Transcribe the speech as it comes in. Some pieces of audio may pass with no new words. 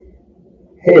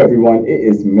Hey everyone, it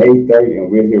is May 3rd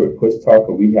and we're here with Push Talk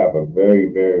and we have a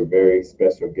very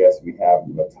special guest. We have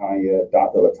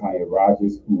Dr. Latanya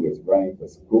Rogers, who is running for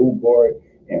school board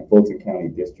in Fulton County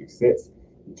District 6.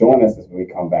 Join us as we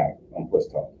come back on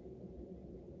Push Talk.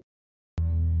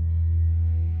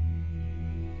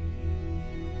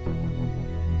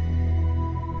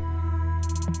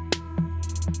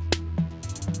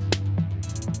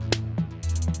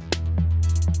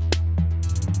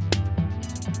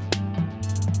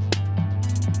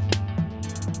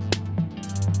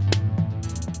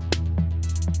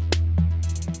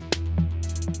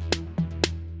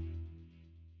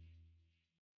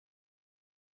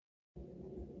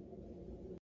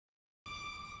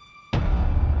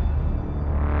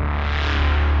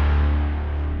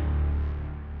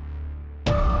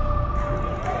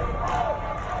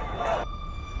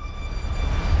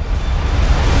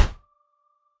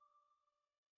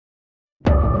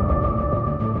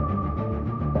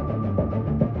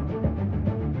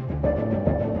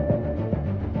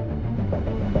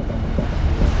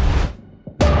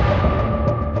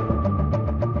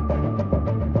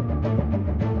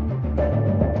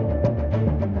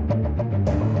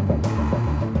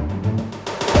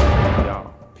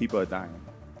 Y'all, people are dying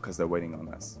because they're waiting on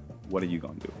us. What are you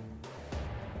going to do?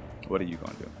 What are you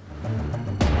going to do?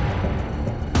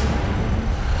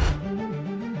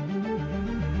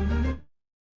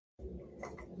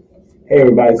 Hey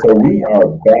everybody, so we are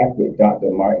back with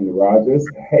Dr. Martin Rogers.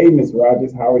 Hey Miss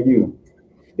Rogers, how are you?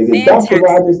 Is it Dr. Fantastic.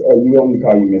 Rogers or you want me to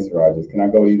call you Miss Rogers? Can I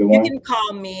go either You one? can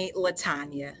call me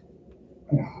Latanya.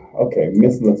 Okay,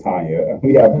 Miss Latanya.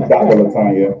 We have Dr.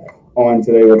 Latanya on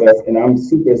today with us, and I'm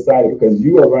super excited because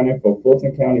you are running for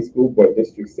Fulton County School Board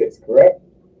District 6, correct?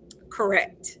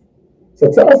 Correct. So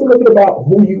tell us a little bit about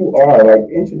who you are. Like,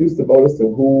 introduce the voters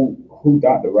to who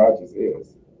Dr. Rogers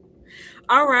is.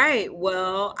 All right.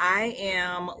 Well, I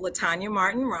am Latanya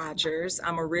Martin Rogers.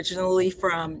 I'm originally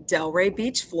from Delray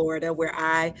Beach, Florida, where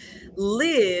I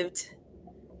lived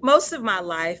most of my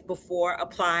life before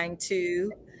applying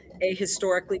to a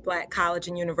historically Black college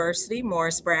and university,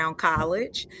 Morris Brown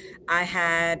College. I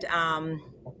had,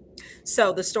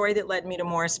 so the story that led me to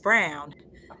Morris Brown,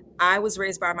 I was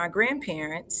raised by my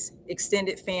grandparents,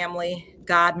 extended family,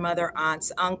 godmother,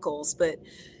 aunts, uncles, but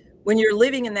when you're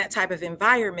living in that type of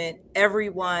environment,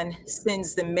 everyone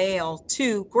sends the mail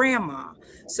to grandma.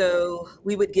 So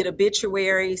we would get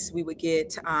obituaries, we would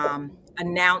get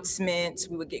announcements,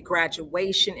 we would get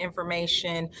graduation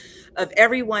information of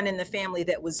everyone in the family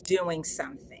that was doing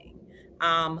something.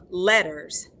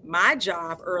 Letters. My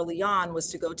job early on was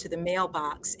to go to the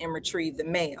mailbox and retrieve the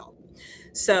mail.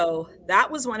 So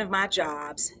that was one of my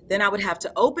jobs. Then I would have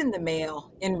to open the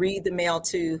mail and read the mail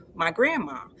to my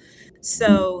grandma.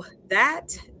 So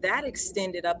that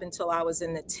extended up until I was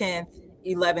in the 10th,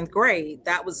 11th grade.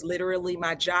 That was literally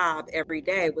my job every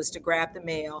day, was to grab the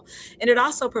mail. And it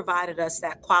also provided us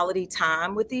that quality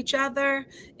time with each other.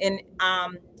 And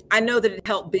I know that it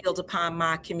helped build upon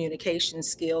my communication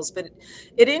skills. But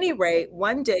at any rate,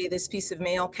 one day this piece of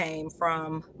mail came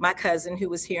from my cousin who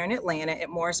was here in Atlanta at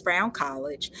Morris Brown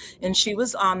College, and she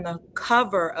was on the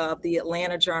cover of the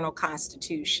Atlanta Journal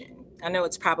Constitution. I know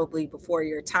it's probably before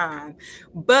your time,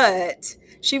 but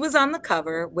she was on the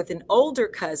cover with an older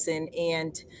cousin,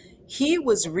 and he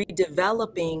was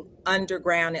redeveloping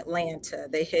underground Atlanta.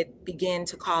 They had begun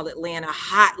to call Atlanta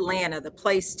Hot Atlanta, the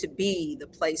place to be, the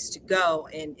place to go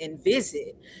and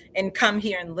visit and come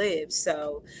here and live.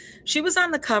 So she was on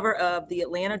the cover of the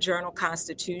Atlanta Journal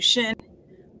Constitution,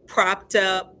 propped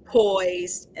up,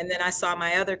 poised, and then I saw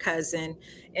my other cousin.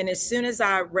 And as soon as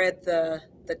I read the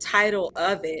title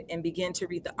of it and began to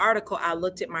read the article, I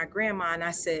looked at my grandma and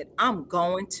I said, I'm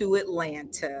going to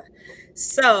Atlanta.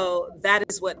 So that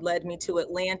is what led me to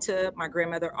Atlanta. My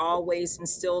grandmother always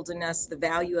instilled in us the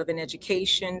value of an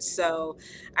education. So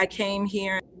I came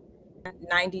here in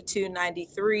 92,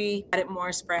 93 at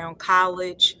Morris Brown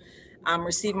College.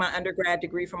 Received my undergrad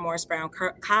degree from Morris Brown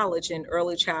College in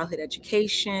early childhood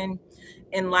education,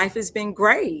 and life has been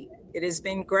great. It has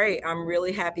been great. I'm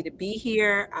really happy to be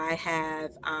here. I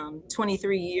have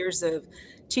 23 years of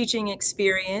teaching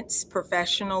experience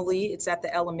professionally. It's at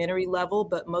the elementary level,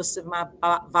 but most of my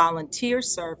volunteer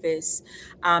service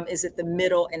is at the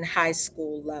middle and high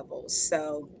school levels.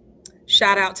 So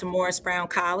shout out to Morris Brown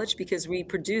College because we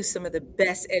produce some of the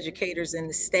best educators in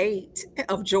the state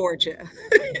of Georgia.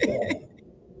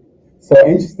 So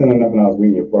interesting enough, when I was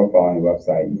reading your profile on your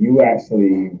website, you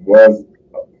actually was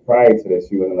prior to this,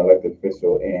 you was an elected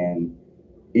official in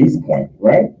East Point,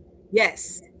 right?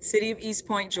 Yes, city of East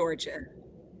Point, Georgia.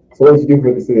 So what did you do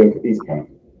for the city of East Point?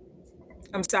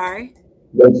 I'm sorry.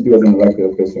 What did you do as an elected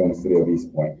official in the city of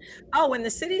East Point? Oh, in the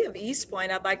city of East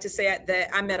Point, I'd like to say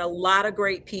that I met a lot of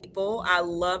great people. I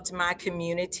loved my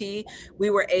community. We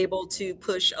were able to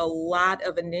push a lot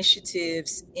of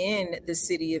initiatives in the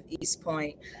city of East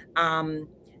Point. Um,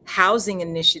 Housing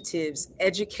initiatives,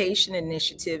 education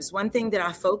initiatives. One thing that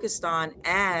I focused on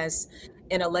as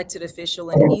an elected official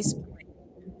in East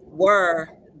were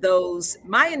those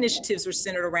my initiatives were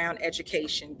centered around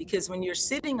education, because when you're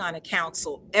sitting on a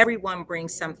council, everyone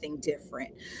brings something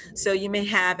different. So you may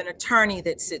have an attorney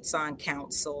that sits on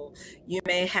council. You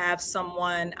may have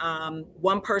someone,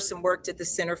 one person worked at the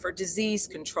Center for Disease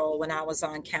Control when I was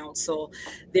on council.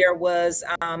 There was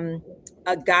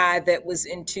a guy that was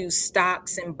into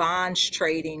stocks and bonds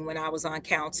trading when I was on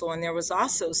council. And there was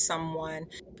also someone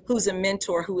who's a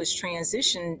mentor who has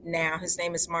transitioned now. His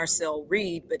name is Marcel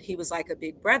Reed, but he was like a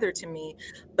big brother to me.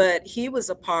 But he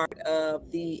was a part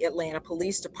of the Atlanta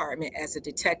Police Department as a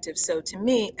detective. So to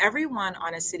me, everyone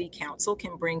on a city council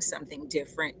can bring something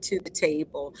different to the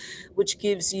table, which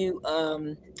gives you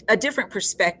a different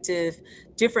perspective,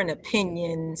 different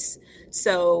opinions.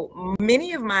 So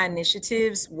many of my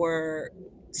initiatives were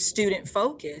student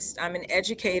focused. I'm an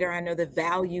educator. I know the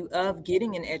value of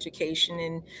getting an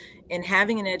education, and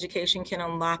having an education can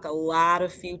unlock a lot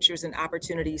of futures and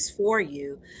opportunities for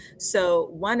you. So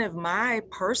one of my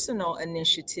personal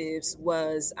initiatives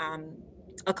was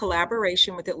a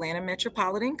collaboration with Atlanta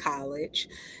Metropolitan College,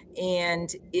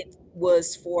 and it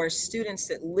was for students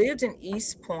that lived in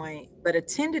East Point but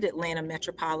attended Atlanta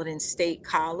Metropolitan State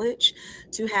College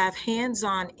to have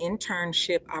hands-on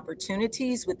internship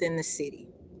opportunities within the city.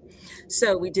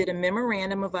 So we did a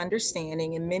memorandum of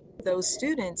understanding, and many of those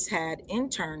students had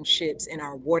internships in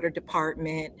our water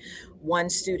department. One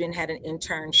student had an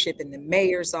internship in the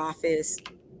mayor's office,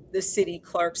 the city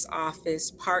clerk's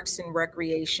office, parks and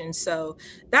recreation. So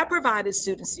that provided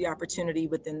students the opportunity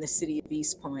within the city of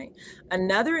East Point.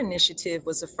 Another initiative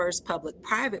was a first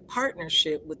public-private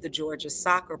partnership with the Georgia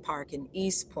Soccer Park in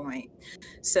East Point.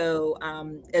 So,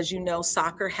 as you know,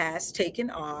 soccer has taken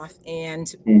off,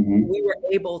 and Hmm. we were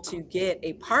able to get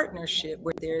a partnership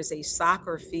where there's a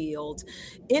soccer field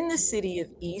in the city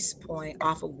of East Point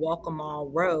off of Walkmall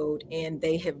Road. And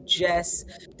they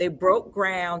broke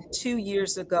ground 2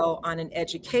 years ago on an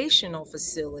educational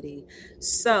facility.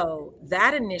 So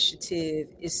that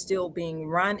initiative is still being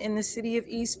run in the city of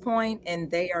East Point, and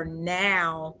they are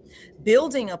now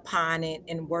building upon it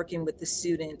and working with the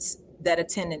students that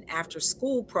attend an after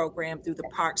school program through the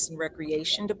Parks and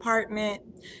Recreation Department,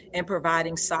 and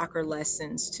providing soccer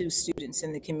lessons to students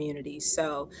in the community.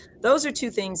 So those are two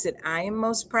things that I am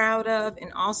most proud of,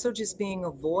 and also just being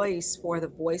a voice for the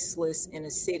voiceless in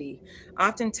a city.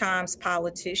 Oftentimes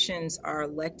politicians are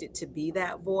elected to be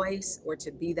that voice or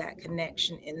to be that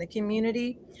connection in the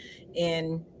community.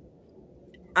 And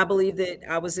I believe that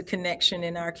I was a connection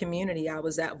in our community. I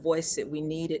was that voice that we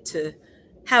needed to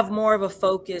have more of a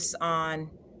focus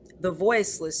on the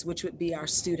voiceless, which would be our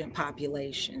student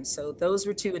population. So those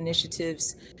were two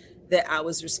initiatives that I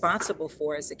was responsible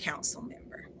for as a council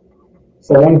member.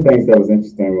 So one of the things that was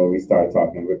interesting when we started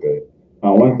talking, we're good.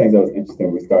 One of the things that was interesting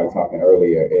when we started talking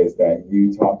earlier is that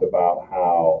you talked about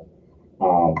how,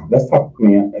 let's talk, I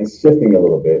mean, it's shifting a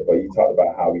little bit, but you talked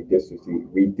about how the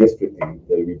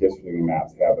redistricting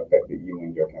maps have affected you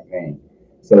and your campaign.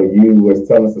 So you was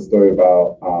telling us a story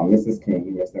about Mrs.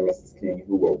 King, Mr. and Mrs. King,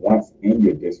 who were once in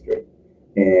your district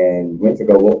and went to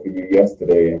go vote for you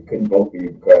yesterday and couldn't vote for you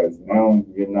because now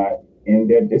you're not in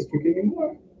their district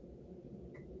anymore.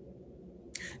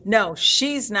 No,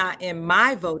 she's not in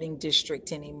my voting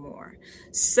district anymore.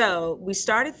 So we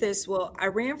started this. Well, I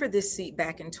ran for this seat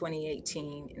back in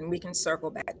 2018, and we can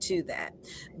circle back to that.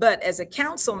 But as a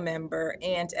council member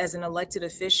and as an elected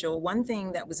official, one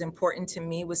thing that was important to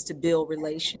me was to build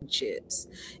relationships.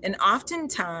 And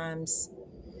oftentimes,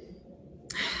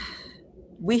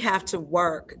 we have to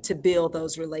work to build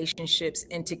those relationships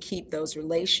and to keep those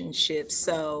relationships.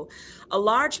 So, a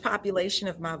large population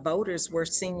of my voters were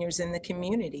seniors in the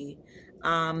community.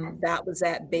 That was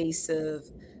at base of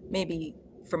maybe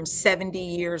from 70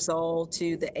 years old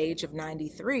to the age of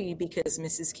 93, because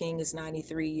Mrs. King is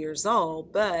 93 years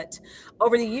old. But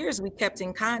over the years, we kept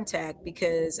in contact,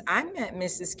 because I met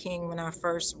Mrs. King when I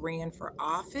first ran for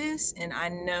office, and I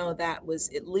know that was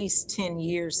at least 10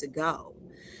 years ago.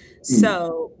 Mm.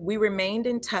 So we remained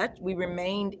in touch. We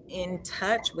remained in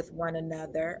touch with one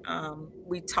another.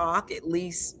 We talk at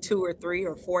least 2 or 3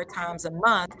 or 4 times a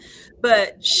month.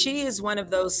 But she is one of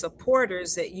those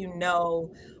supporters that,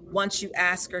 once you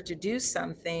ask her to do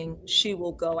something, she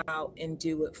will go out and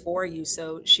do it for you.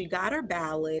 So she got her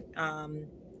ballot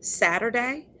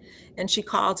Saturday. And she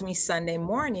called me Sunday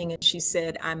morning and she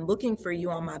said, I'm looking for you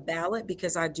on my ballot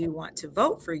because I do want to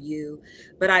vote for you,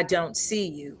 but I don't see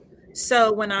you.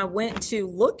 So when I went to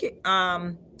look at,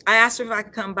 I asked her if I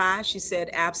could come by. She said,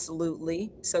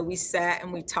 absolutely. So we sat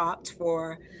and we talked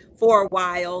for a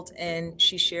while, and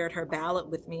she shared her ballot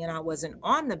with me, and I wasn't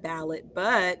on the ballot,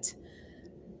 but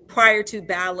prior to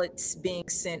ballots being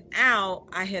sent out,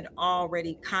 I had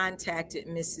already contacted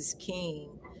Mrs.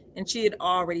 King, and she had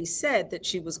already said that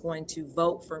she was going to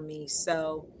vote for me.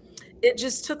 So it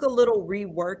just took a little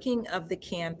reworking of the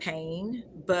campaign,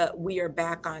 but we are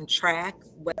back on track.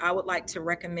 What I would like to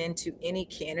recommend to any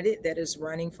candidate that is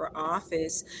running for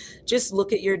office, just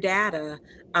look at your data,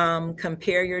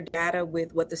 compare your data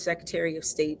with what the Secretary of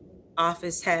State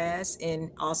office has,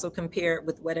 and also compare it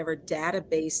with whatever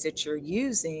database that you're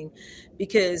using,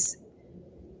 because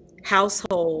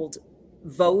household,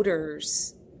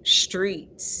 voters,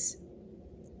 streets,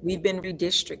 we've been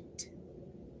redistricted.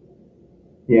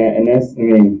 Yeah, and that's, I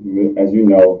mean, as you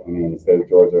know, I mean, the state of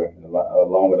Georgia,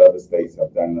 along with other states,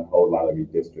 have done a whole lot of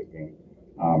redistricting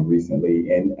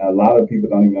recently. And a lot of people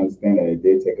don't even understand that it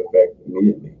did take effect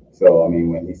immediately. So, I mean,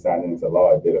 when he signed it into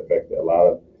law, it did affect a lot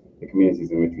of the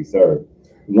communities in which we serve.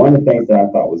 One of the things that I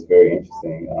thought was very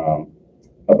interesting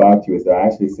about you is that I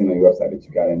actually seen on your website that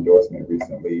you got an endorsement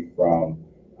recently from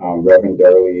Reverend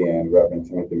Durley and Reverend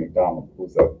Timothy McDonald,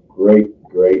 who's a great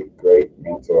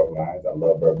mentor of mine. I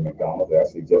love Reverend McDonald. I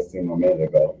actually just seen him a minute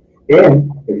ago.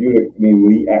 And if you, I mean,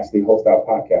 we actually host our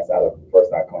podcast out of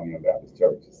First Iconium Baptist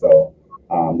Church. So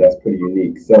that's pretty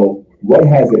unique. So what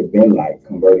has it been like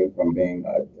converting from being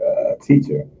a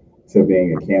teacher to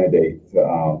being a candidate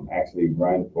to actually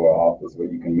run for office where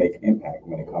you can make impact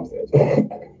when it comes to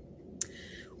education?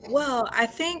 Well, I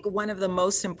think one of the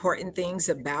most important things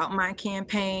about my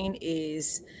campaign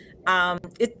is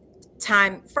it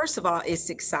time. First of all, it's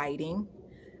exciting.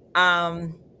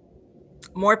 Um,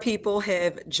 More people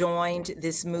have joined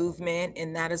this movement,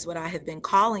 and that is what I have been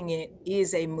calling it,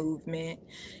 is a movement.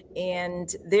 And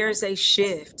there's a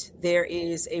shift. There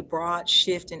is a broad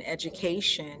shift in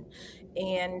education.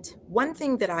 And one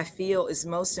thing that I feel is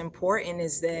most important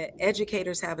is that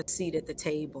educators have a seat at the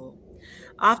table.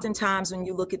 Oftentimes, when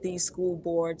you look at these school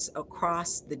boards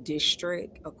across the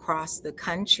district, across the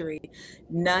country,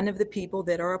 none of the people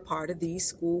that are a part of these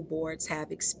school boards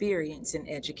have experience in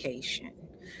education.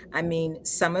 I mean,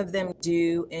 some of them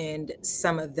do and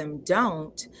some of them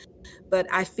don't. But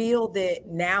I feel that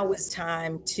now is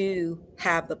time to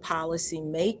have the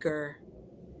policymaker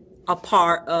a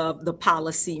part of the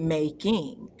policy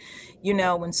making. You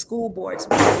know, when school boards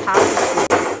make policy,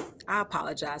 I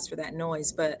apologize for that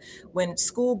noise, but when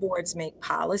school boards make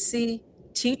policy,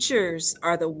 teachers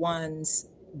are the ones,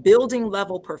 building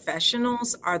level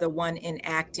professionals are the one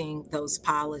enacting those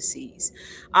policies.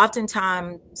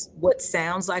 Oftentimes, what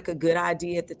sounds like a good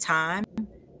idea at the time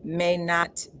may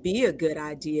not be a good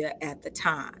idea at the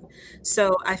time.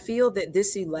 So I feel that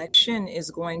this election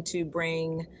is going to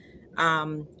bring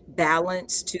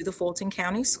balance to the Fulton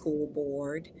County School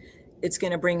Board. It's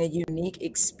going to bring a unique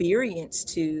experience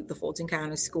to the Fulton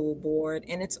County School Board,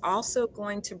 and it's also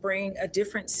going to bring a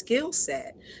different skill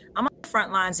set. I'm on the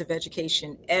front lines of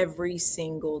education every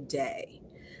single day.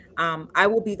 I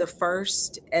will be the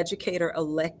first educator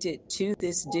elected to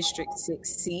this District 6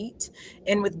 seat.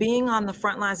 And with being on the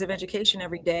front lines of education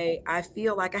every day, I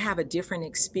feel like I have a different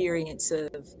experience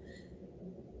of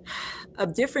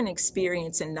different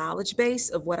experience and knowledge base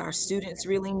of what our students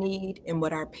really need and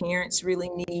what our parents really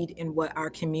need and what our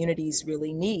communities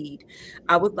really need.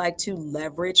 I would like to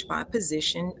leverage my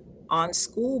position on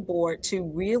school board to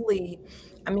really,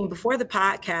 I mean, before the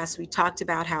podcast, we talked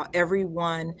about how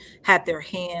everyone had their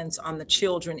hands on the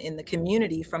children in the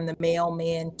community, from the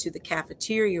mailman to the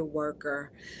cafeteria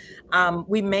worker.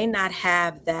 We may not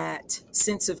have that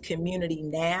sense of community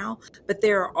now, but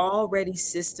there are already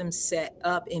systems set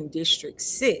up in District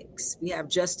 6. We have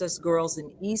Just Us Girls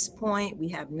in East Point. We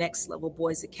have Next Level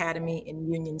Boys Academy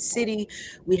in Union City.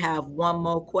 We have One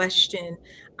More Question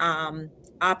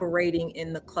operating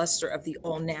in the cluster of the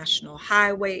Old National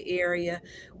Highway area.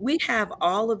 We have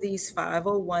all of these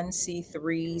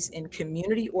 501c3s and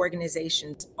community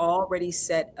organizations already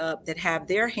set up that have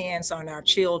their hands on our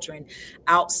children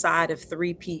outside of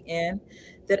 3 p.m.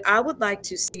 That I would like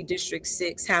to see District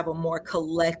 6 have a more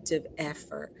collective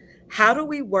effort. How do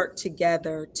we work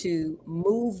together to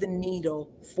move the needle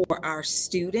for our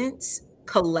students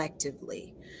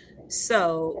collectively?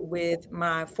 So, with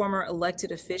my former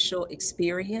elected official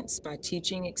experience, my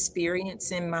teaching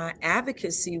experience, and my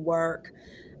advocacy work,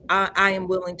 I am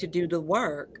willing to do the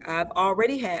work. I've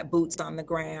already had boots on the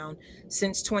ground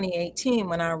since 2018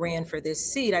 when I ran for this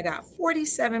seat. I got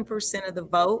 47% of the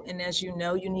vote. And as you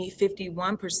know, you need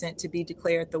 51% to be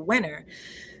declared the winner.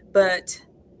 But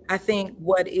I think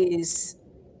what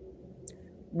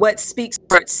speaks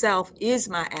for itself is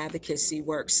my advocacy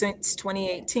work. Since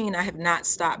 2018, I have not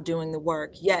stopped doing the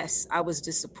work. Yes, I was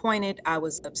disappointed, I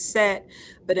was upset,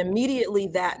 but immediately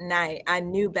that night, I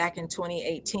knew back in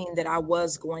 2018 that I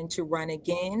was going to run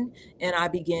again, and I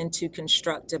began to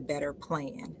construct a better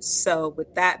plan. So,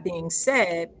 with that being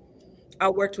said, I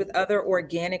worked with other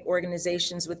organic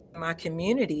organizations within my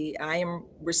community. I am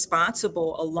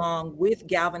responsible, along with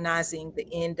galvanizing the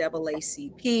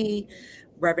NAACP,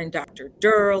 Reverend Dr.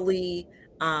 Durley,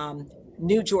 um,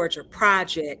 New Georgia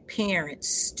Project, parents,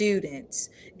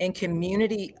 students, and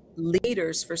community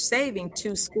leaders for saving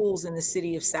two schools in the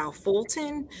city of South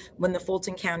Fulton when the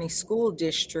Fulton County School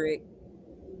District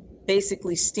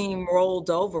basically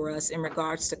steamrolled over us in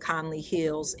regards to Conley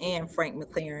Hills and Frank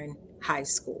McLaren High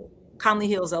School. Conley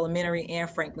Hills Elementary and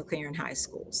Frank McLaren High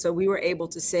School. So we were able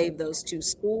to save those two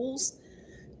schools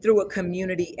through a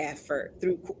community effort,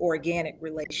 through organic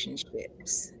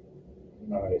relationships.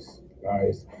 Nice,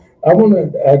 nice. I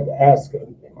want to ask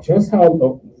just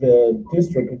how the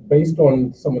district, based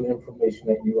on some of the information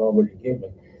that you already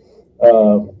given,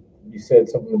 you said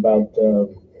something about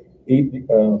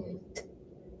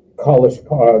College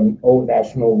Park, Old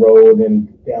National Road,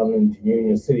 and down into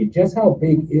Union City. Just how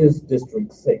big is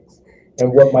District 6,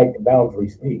 and what might the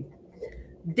boundaries be?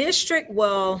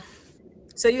 Well,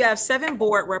 so you have 7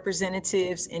 board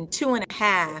representatives and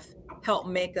 2.5 help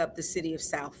make up the city of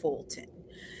South Fulton.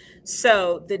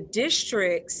 So the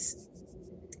districts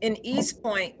in East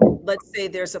Point, let's say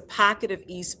there's a pocket of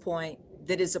East Point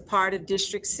that is a part of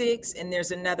District 6, and there's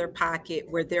another pocket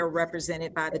where they're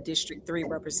represented by the District 3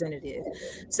 representative.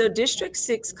 So District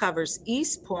 6 covers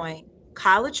East Point,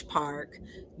 College Park,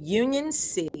 Union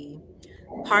City,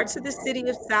 parts of the city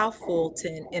of South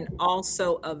Fulton, and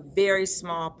also a very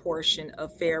small portion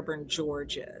of Fairburn,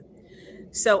 Georgia.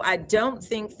 So I don't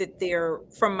think that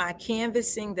from my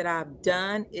canvassing that I've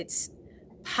done, it's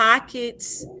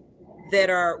pockets that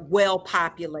are well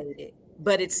populated,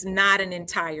 but it's not an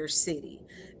entire city,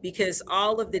 because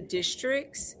all of the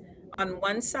districts on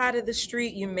one side of the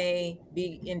street, you may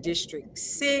be in District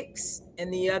 6,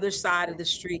 and the other side of the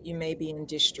street, you may be in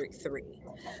District 3.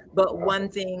 But one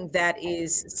thing that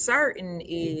is certain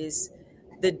is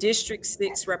the District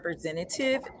 6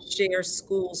 representative shares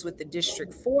schools with the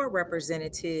District 4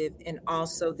 representative and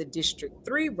also the District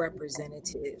 3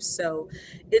 representative. So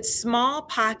it's small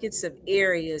pockets of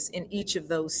areas in each of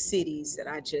those cities that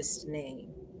I just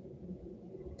named.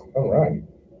 All right.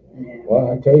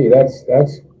 Well, I tell you, that's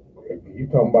you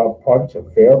talking about parts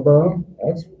of Fairburn.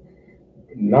 That's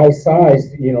nice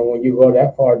size. You know, when you go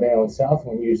that far down south,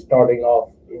 when you're starting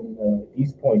off in the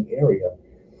East Point area.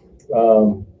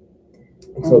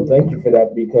 So thank you for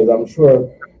that, because I'm sure,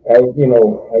 you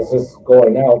know, as this is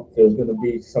going out, there's going to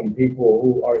be some people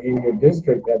who are in your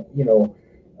district that, you know,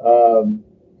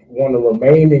 want to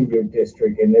remain in your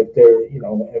district. And if they're, you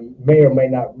know, and may or may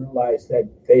not realize that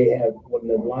they have, when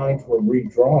the lines were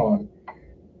redrawn,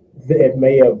 it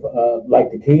may have,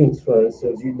 like the Kings, for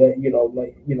instance,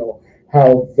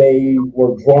 how they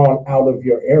were drawn out of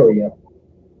your area.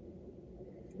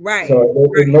 Right. So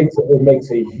it makes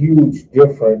a huge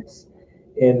difference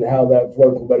in how that's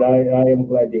working. But I am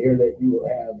glad to hear that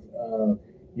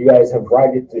you guys have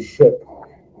righted the ship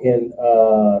in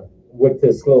with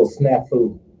this little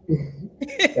snafu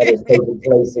that is taking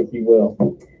place, if you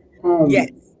will.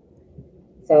 Yes.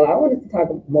 So I wanted to talk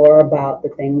more about the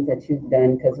things that you've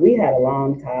done, because we had a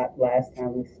long talk last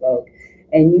time we spoke,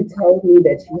 and you told me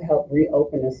that you helped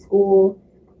reopen a school.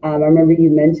 I remember you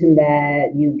mentioned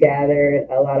that you gathered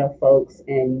a lot of folks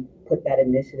and put that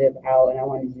initiative out, and I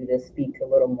wanted you to speak a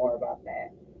little more about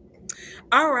that.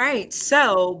 All right.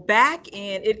 So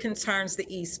it concerns the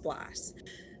eSPLOST.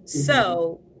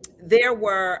 So there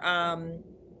were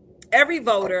every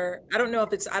voter, I don't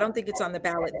think it's on the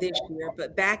ballot this year,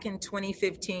 but back in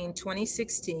 2015,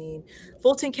 2016,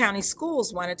 Fulton County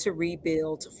Schools wanted to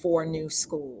rebuild 4 new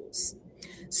schools.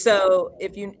 So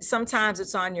sometimes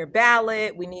it's on your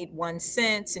ballot, we need 1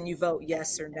 cent, and you vote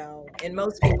yes or no. And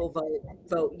most people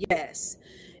vote yes.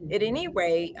 At any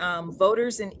rate,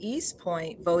 voters in East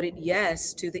Point voted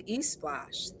yes to the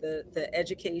eSPLOST, the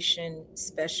Education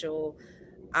Special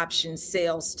Option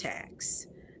Sales Tax.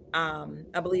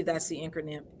 I believe that's the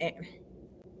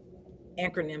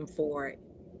acronym for it.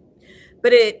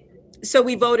 But so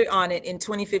we voted on it in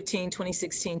 2015,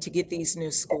 2016 to get these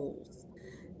new schools.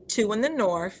 2 in the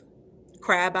north,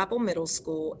 Crabapple Middle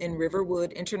School in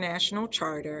Riverwood International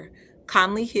Charter,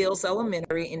 Conley Hills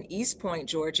Elementary in East Point,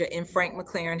 Georgia, and Frank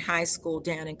McLaren High School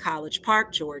down in College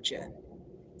Park, Georgia.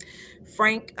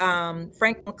 Frank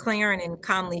McLaren and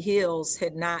Conley Hills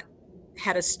had not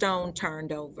had a stone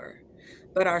turned over.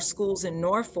 But our schools in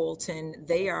North Fulton,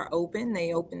 they are open.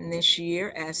 They opened this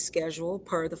year as scheduled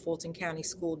per the Fulton County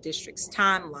School District's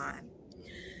timeline.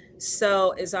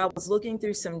 So as I was looking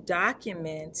through some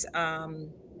documents,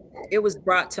 it was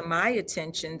brought to my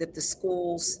attention that the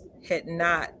schools had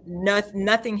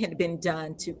nothing had been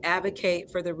done to advocate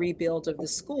for the rebuild of the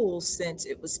schools since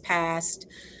it was passed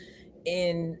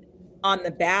on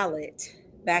the ballot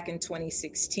back in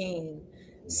 2016.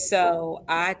 So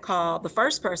the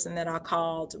first person that I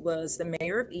called was the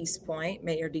mayor of East Point,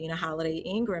 Mayor Dina Holiday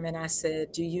Ingram, and I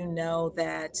said, do you know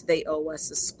that they owe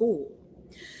us a school?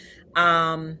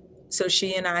 So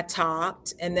she and I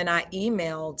talked, and then I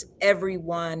emailed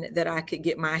everyone that I could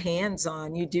get my hands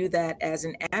on. You do that as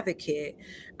an advocate.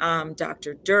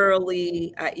 Dr.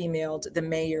 Durley, I emailed the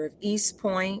mayor of East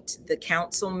Point, the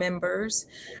council members.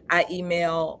 I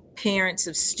emailed parents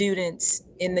of students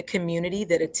in the community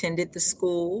that attended the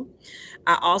school.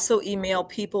 I also emailed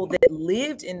people that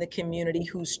lived in the community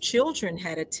whose children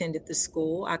had attended the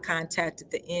school. I contacted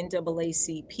the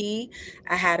NAACP.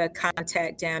 I had a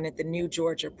contact down at the New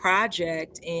Georgia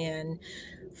Project, and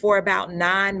for about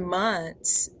 9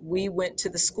 months, we went to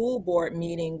the school board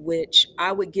meeting, which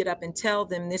I would get up and tell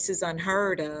them this is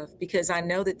unheard of, because I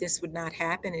know that this would not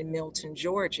happen in Milton,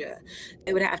 Georgia.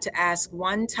 They would have to ask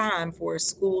one time for a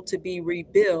school to be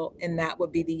rebuilt, and that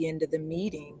would be the end of the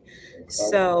meeting.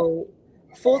 So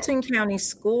Fulton County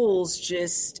Schools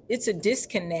it's a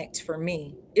disconnect for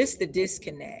me. It's the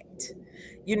disconnect.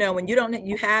 When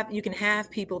you can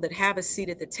have people that have a seat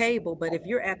at the table, but if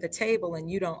you're at the table and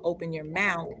you don't open your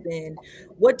mouth, then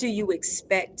what do you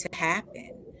expect to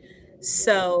happen?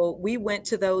 So we went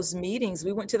to those meetings.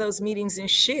 We went to those meetings in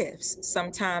shifts.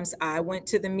 Sometimes I went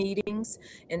to the meetings,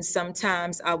 and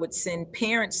sometimes I would send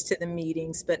parents to the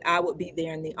meetings, but I would be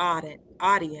there in the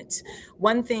audience.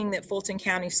 One thing that Fulton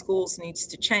County Schools needs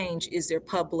to change is their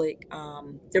public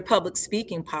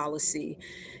speaking policy.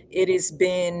 It has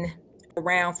been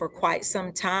around for quite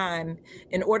some time.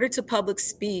 In order to public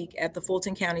speak at the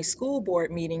Fulton County School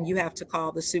Board meeting, you have to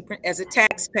call as a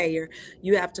taxpayer,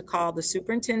 you have to call the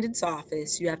superintendent's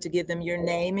office, you have to give them your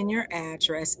name and your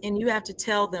address, and you have to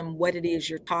tell them what it is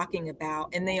you're talking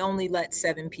about, and they only let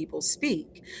 7 people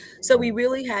speak. So we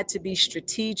really had to be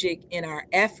strategic in our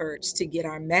efforts to get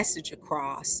our message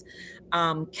across.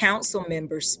 Council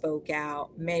members spoke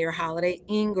out. Mayor Holiday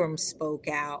Ingram spoke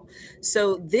out.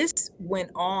 So this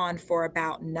went on for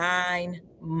about 9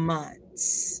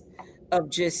 months of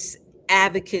just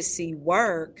advocacy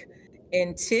work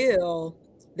until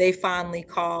they finally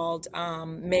called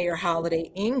Mayor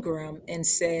Holiday Ingram and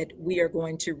said, we are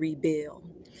going to rebuild.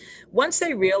 Once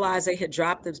they realized they had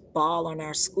dropped the ball on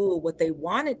our school, what they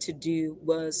wanted to do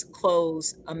was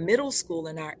close a middle school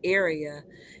in our area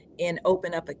and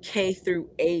open up a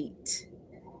K-8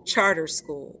 charter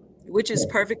school, which is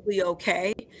perfectly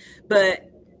okay. But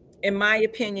in my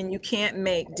opinion, you can't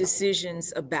make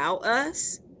decisions about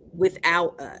us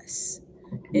without us.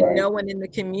 And Right. no one in the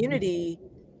community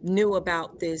knew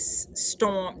about this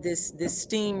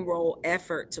steamroll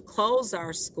effort to close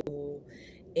our school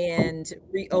and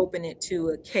reopen it to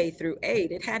a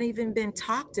K-8. It hadn't even been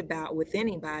talked about with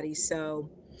anybody. So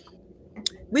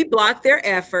we blocked their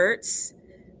efforts.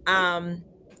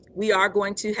 We are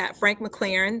going to have Frank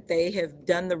McLaren. They have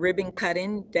done the ribbon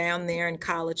cutting down there in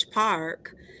College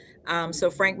Park. So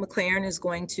Frank McLaren is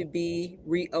going to be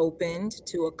reopened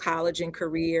to a college and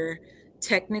career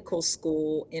technical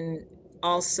school. And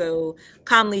also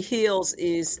Conley Hills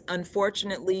is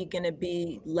unfortunately going to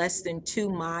be less than 2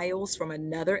 miles from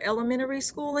another elementary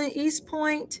school in East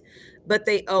Point, but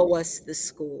they owe us the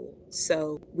school.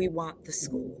 So we want the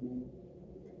school.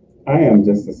 I am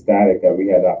just ecstatic that we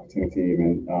had the opportunity to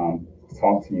even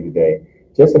talk to you today.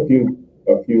 Just a few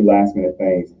last minute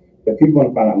things. If people want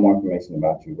to find out more information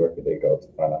about you, where could they go to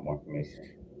find out more information?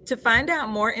 To find out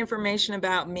more information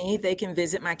about me, they can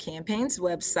visit my campaign's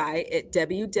website at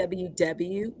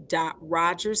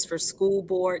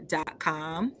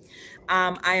www.rogersforschoolboard.com.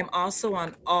 I am also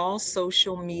on all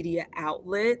social media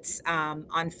outlets. On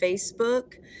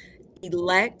Facebook,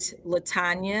 elect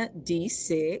Latanya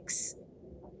D6.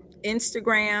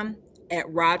 Instagram at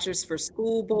Rogers for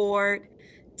School Board.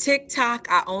 TikTok,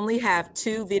 I only have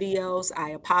 2 videos. I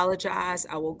apologize.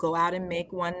 I will go out and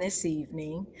make one this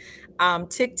evening.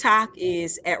 TikTok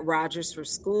is at Rogers for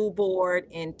School Board,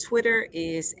 and Twitter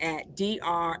is at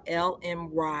DRLM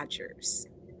Rogers.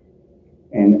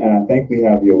 And I think we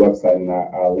have your website and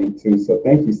our link too. So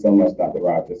thank you so much, Dr.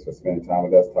 Rogers, for spending time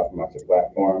with us, talking about your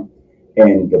platform.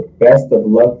 And the best of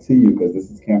luck to you, because this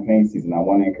is campaign season. I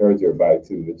want to encourage everybody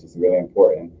too, which is really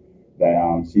important,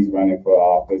 that she's running for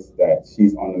office, that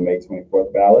she's on the May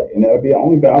 24th ballot, and it'll be the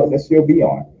only ballot that she'll be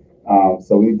on.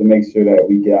 So we need to make sure that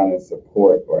we get out and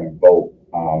support or vote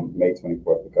May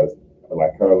 24th, because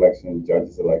like her election,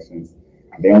 judges' elections,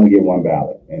 they only get one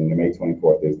ballot, and the May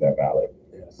 24th is that ballot.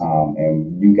 Yes.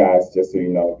 And you guys, just so you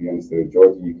know, if you're in the state of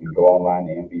Georgia, you can go online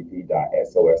to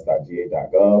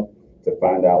mvp.sos.ga.gov to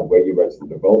find out where you're registered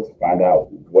to vote, to find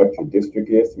out what your district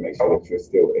is, to make sure that you're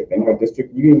still, if in your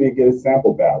district, you even get a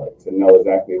sample ballot to know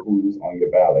exactly who's on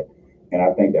your ballot. And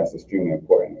I think that's extremely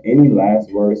important. Any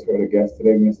last words for the guest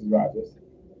today, Mrs. Rogers?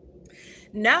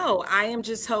 No, I am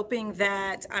just hoping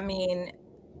that,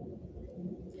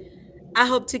 I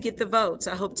hope to get the votes.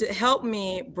 I hope to help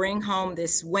me bring home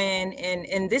this win.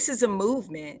 And this is a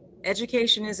movement.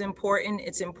 Education is important.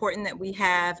 It's important that we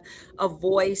have a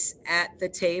voice at the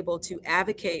table to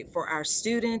advocate for our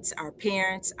students, our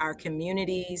parents, our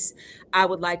communities. I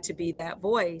would like to be that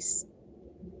voice.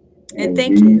 And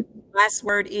thank you. Last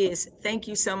word is thank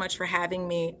you so much for having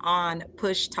me on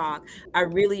Push Talk. I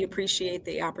really appreciate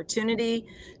the opportunity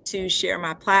to share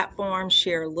my platform,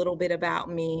 share a little bit about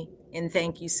me, and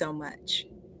thank you so much.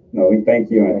 No, we thank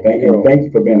you, and thank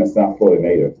you for being a South Florida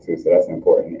native too. So that's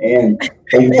important. And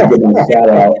thank you for giving a shout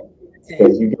out,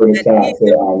 because you gave a shout out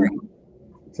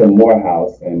to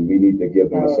Morehouse, and we need to give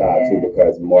them a shout out too,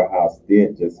 because Morehouse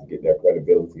did just get their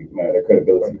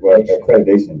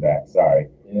accreditation back. Sorry.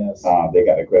 Yes. They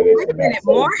got accreditation back.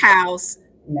 So. Morehouse.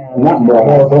 No. Not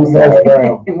Morehouse. Morris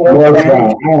Brown. Morris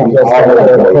Brown.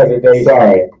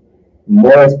 Sorry.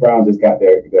 Morris Brown just got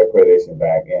their accreditation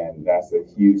back, and that's a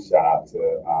huge shout out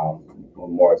to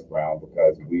Morris Brown,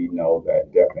 because we know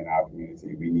that definitely in our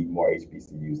community we need more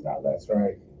HBCUs, not less.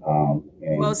 Right.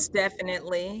 Most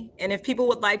definitely. And if people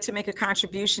would like to make a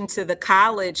contribution to the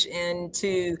college and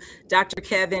to Dr.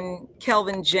 Kelvin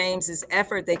James's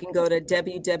effort, they can go to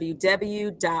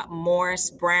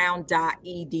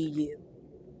www.morrisbrown.edu.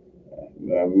 We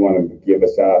want to give a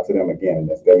shout out to them again.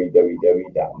 That's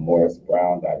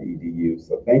www.morrisbrown.edu.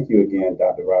 So thank you again,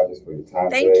 Dr. Rogers, for your time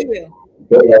today. Thank you.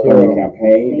 Good luck on your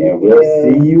campaign, and we'll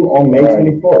see you on May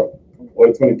 24th or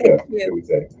the 25th, should we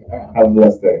say. Have a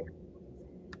blessed day.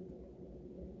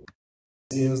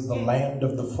 Is the land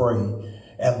of the free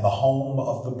and the home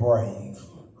of the brave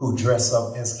who dress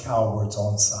up as cowards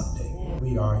on Sunday.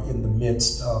 We are in the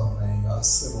midst of a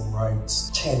civil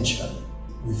rights tension.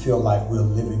 We feel like we're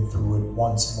living through it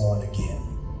once more and again.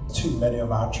 Too many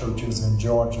of our churches in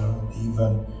Georgia,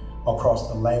 even across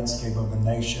the landscape of the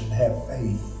nation, have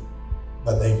faith,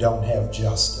 but they don't have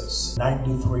justice.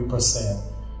 93%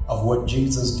 of what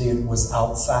Jesus did was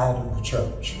outside of the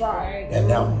church. Right. And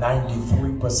now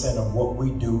 93% of what we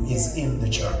do is in the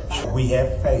church. We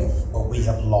have faith, but we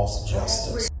have lost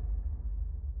justice.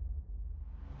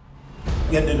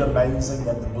 Isn't it amazing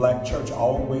that the Black church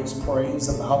always prays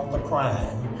about the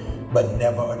crime, but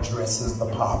never addresses the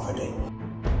poverty?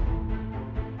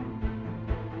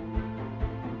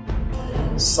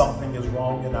 Something is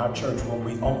wrong in our church when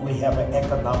we only have an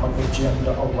economic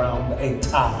agenda around a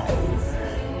tithe.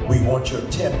 We want your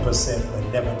 10%, but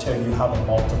never tell you how to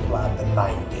multiply the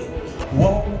 90.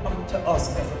 Woe unto us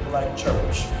as a Black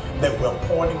church that we're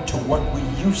pointing to what we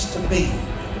used to be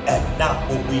and not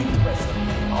what we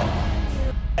presently are.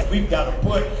 We've got to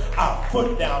put our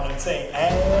foot down and say,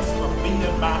 as for me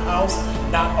and my house,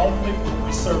 not only will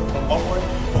we serve the Lord,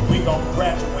 but we're going to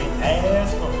graduate.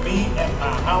 As for me and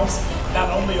my house, not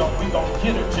only are we going to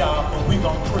get a job, but we're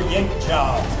going to create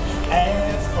jobs.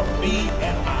 As for me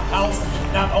and my house,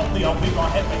 not only are we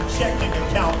going to have a checking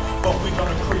account, but we're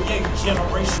going to create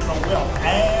generational wealth.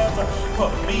 As for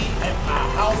me and my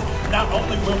house, not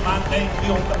only will my name be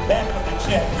on the back of the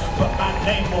check, but my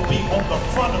name will be on the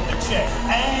front of the check.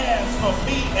 As for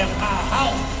me and my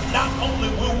house, not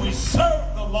only will we serve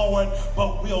the Lord,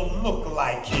 but we'll look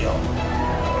like Him.